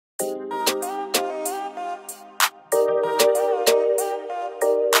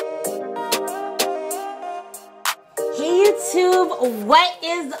YouTube, what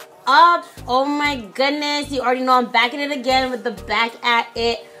is up? Oh my goodness, you already know I'm back in it again with the back at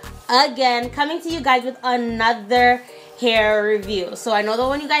it again, coming to you guys with another hair review. So I know the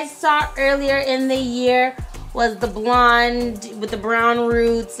one you guys saw earlier in the year was the blonde with the brown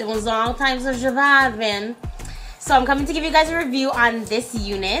roots. It was all types of shavavin. So I'm coming to give you guys a review on this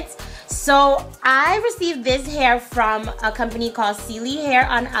unit. So I received this hair from a company called CELIE hair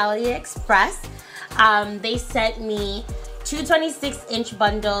on ALIEXPRESS. They sent me two 26-inch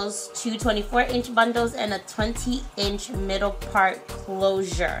bundles, two 24-inch bundles, and a 20-inch middle part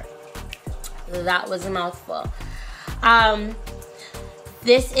closure. That was a mouthful.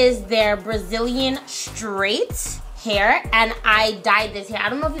 This is their Brazilian straight hair, and I dyed this hair. I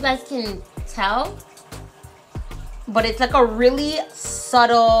don't know if you guys can tell, but it's like a really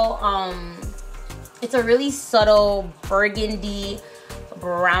subtle, it's a really subtle burgundy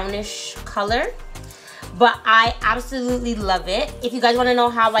brownish color, but I absolutely love it. If you guys want to know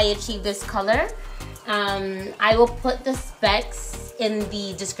how I achieved this color, I will put the specs in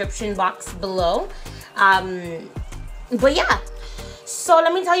the description box below. But yeah, so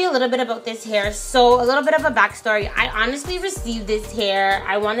let me tell you a little bit about this hair. So a little bit of a backstory. I honestly received this hair,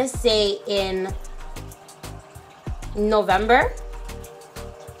 I want to say in November,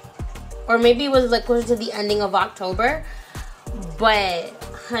 or maybe it was like closer to the ending of October. But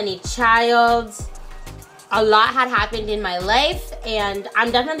honey child, a lot had happened in my life, and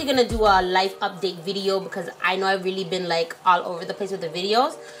I'm definitely gonna do a life update video because I know I've really been like all over the place with the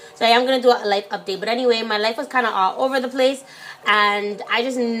videos. So I am gonna do a life update. But anyway, my life was kind of all over the place, and I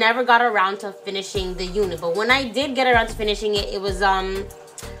just never got around to finishing the unit. But when I did get around to finishing it, it was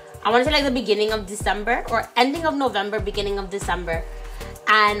I want to say like the beginning of December or ending of November, beginning of December.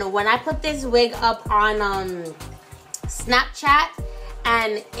 And when I put this wig up on Snapchat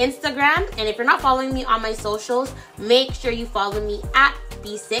and Instagram, and if you're not following me on my socials, make sure you follow me at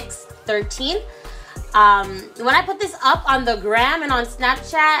B613. When I put this up on the gram and on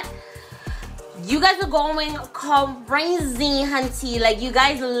Snapchat, you guys were going crazy, hunty. Like, you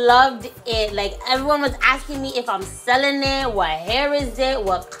guys loved it. Like, everyone was asking me if I'm selling it, what hair is it,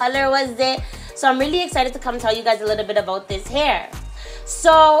 what color was it. So I'm really excited to come tell you guys a little bit about this hair.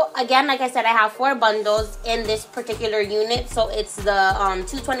 So again, like I said, I have 4 bundles in this particular unit. So it's the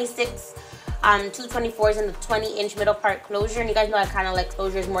 226, 224s, and the 20-inch middle part closure. And you guys know I kind of like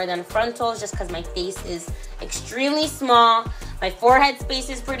closures more than frontals just because my face is extremely small. My forehead space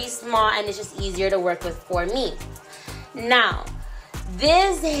is pretty small, and it's just easier to work with for me. Now,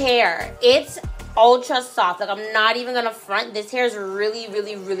 this hair, it's ultra soft. Like, I'm not even gonna front. This hair is really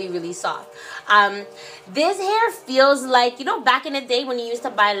soft. This hair feels like, you know, back in the day when you used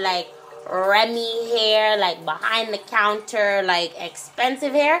to buy like Remy hair, like behind the counter, like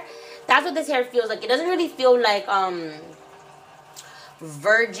expensive hair. That's what this hair feels like. It doesn't really feel like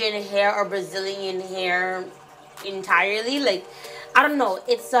virgin hair or Brazilian hair entirely. Like, I don't know,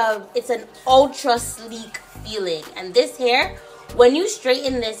 it's an ultra sleek feeling. And this hair, when you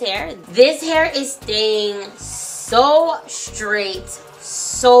straighten this hair is staying so straight.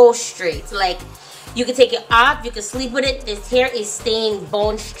 Like, you can take it off, you can sleep with it. This hair is staying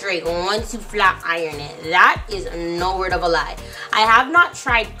bone straight once you flat iron it. That is no word of a lie. I have not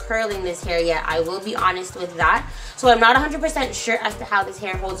tried curling this hair yet, I will be honest with that. So I'm not 100% sure as to how this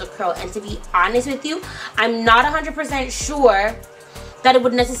hair holds a curl. And to be honest with you, I'm not 100% sure that it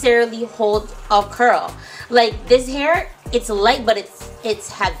would necessarily hold a curl. Like, this hair, it's light, but it's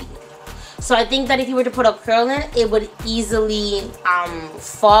heavy. So I think that if you were to put a curl in, it would easily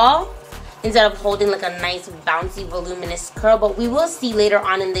fall instead of holding like a nice bouncy voluminous curl. But we will see later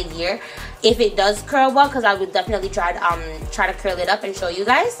on in the year if it does curl well, because I would definitely try to curl it up and show you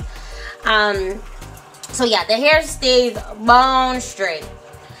guys. So yeah, the hair stays bone straight.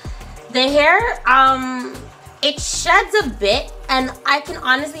 The hair, it sheds a bit, and I can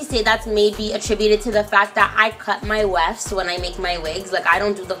honestly say that's maybe attributed to the fact that I cut my wefts when I make my wigs. Like, I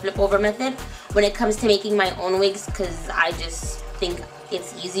don't do the flip over method when it comes to making my own wigs, because I just think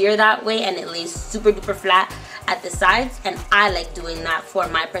it's easier that way, and it lays super duper flat at the sides, and I like doing that for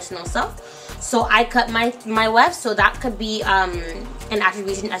my personal self. So I cut my wefts, so that could be an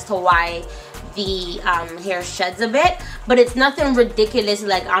attribution as to why the hair sheds a bit. But it's nothing ridiculous.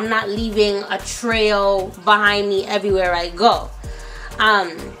 Like, I'm not leaving a trail behind me everywhere I go.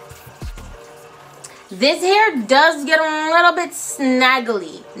 This hair does get a little bit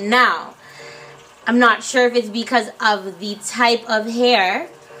snaggly. Now, I'm not sure if it's because of the type of hair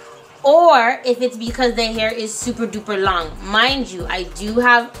or if it's because the hair is super duper long. Mind you, I do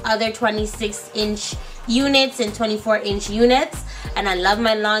have other 26-inch units and 24-inch units, and I love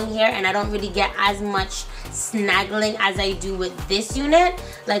my long hair, and I don't really get as much snaggling as I do with this unit.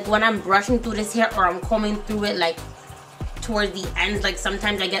 Like when I'm brushing through this hair or I'm combing through it, like towards the ends, like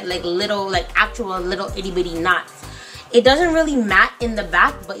sometimes I get like little, like actual little itty bitty knots. It doesn't really mat in the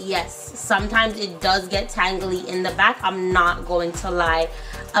back, but yes, sometimes it does get tangly in the back. I'm not going to lie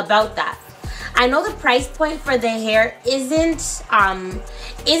about that. I know the price point for the hair isn't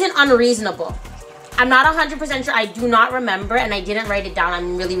unreasonable. I'm not 100% sure. I do not remember, and I didn't write it down.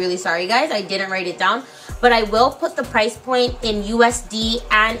 I'm really, really sorry, guys. I didn't write it down, but I will put the price point in USD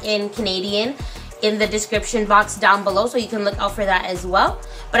and in Canadian in the description box down below, so you can look out for that as well.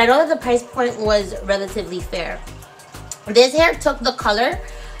 But I know that the price point was relatively fair. This hair took the color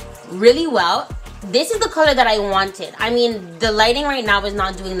really well. This is the color that I wanted. I mean, the lighting right now is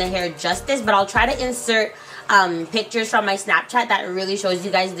not doing the hair justice, but I'll try to insert pictures from my Snapchat that really shows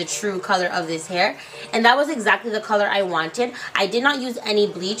you guys the true color of this hair. And that was exactly the color I wanted. I did not use any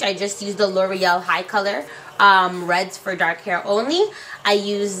bleach. I just used the L'Oreal High Color reds for dark hair only. I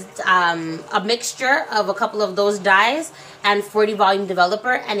used a mixture of a couple of those dyes and 40 volume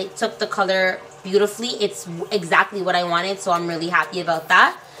developer, and it took the color beautifully. It's exactly what I wanted, so I'm really happy about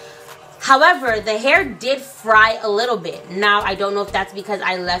that. However, the hair did fry a little bit. Now, I don't know if that's because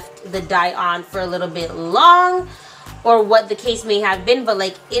I left the dye on for a little bit long or what the case may have been, but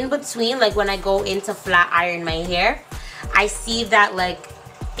like in between, like when I go into flat iron my hair, I see that like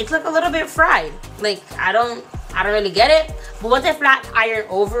it's like a little bit fried. Like I don't really get it. But once I flat iron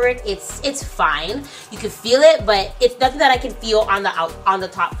over it, it's fine. You can feel it, but it's nothing that I can feel on the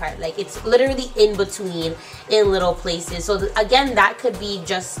top part. Like it's literally in between in little places. So again, that could be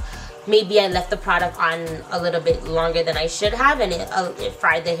just maybe I left the product on a little bit longer than I should have, and it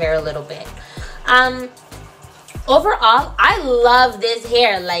fried the hair a little bit. Overall, I love this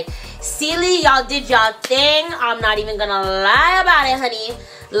hair. Like, CELIE, y'all did y'all thing. I'm not even gonna lie about it, honey.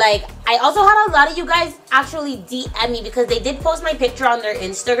 Like, I also had a lot of you guys actually DM me because they did post my picture on their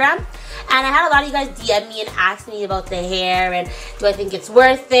Instagram, and I had a lot of you guys DM me and ask me about the hair and do I think it's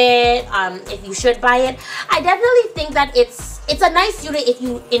worth it, if you should buy it. I definitely think that it's a nice unit if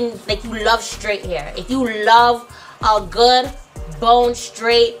you love straight hair. If you love a good bone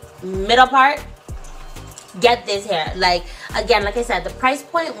straight middle part, get this hair. Like, again, like I said, the price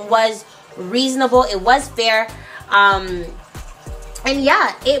point was reasonable. It was fair. And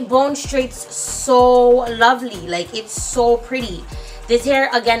yeah, it bone straights so lovely. Like, it's so pretty. This hair,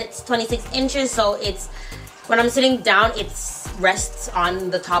 again, it's 26 inches, so it's, when I'm sitting down, it rests on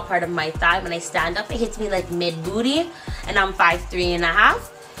the top part of my thigh. When I stand up, it hits me like mid-booty, and I'm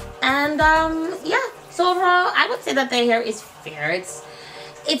 5'3.5". And yeah, so overall, I would say that the hair is fair.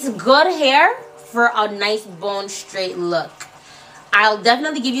 It's good hair for a nice bone straight look. I'll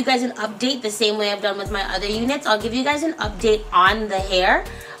definitely give you guys an update the same way I've done with my other units. I'll give you guys an update on the hair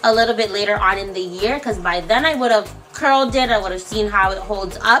a little bit later on in the year, because by then I would have curled it, I would have seen how it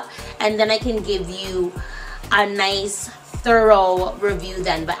holds up, and then I can give you a nice thorough review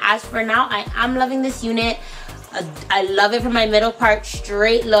then. But as for now, I am loving this unit. I love it for my middle part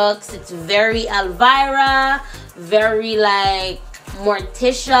straight looks. It's very Elvira, very like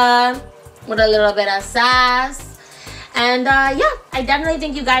Morticia with a little bit of sass. And yeah, I definitely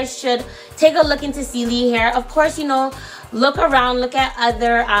think you guys should take a look into CELIE hair. Of course, you know, look around, look at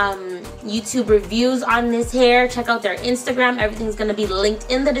other YouTube reviews on this hair. Check out their Instagram. Everything's going to be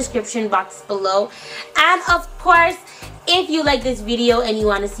linked in the description box below. And of course, if you like this video and you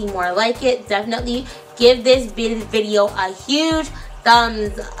want to see more like it, definitely give this video a huge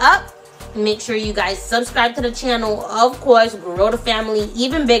thumbs up. Make sure you guys subscribe to the channel, of course, grow the family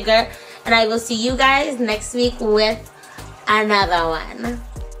even bigger. And I will see you guys next week with another one.